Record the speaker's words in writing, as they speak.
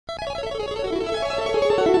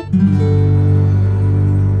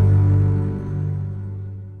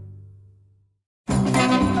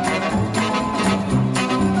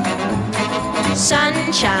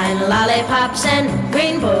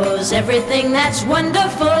Rainbows, everything that's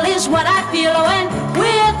wonderful is what I feel when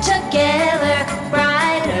we're together.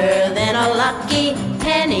 Brighter than a lucky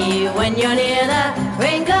penny when you're near. The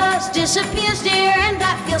rain goes, disappears, dear, and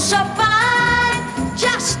I feel so fine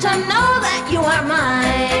just to know that you are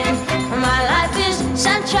mine. My life is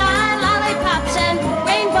sunshine, lollipops, and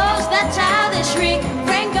rainbows. That's how this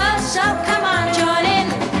refrain goes. So come on, join in.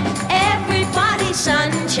 Everybody,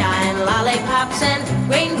 sunshine, lollipops, and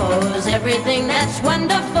rainbows. Everything that's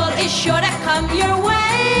wonderful is sure to come your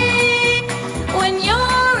way.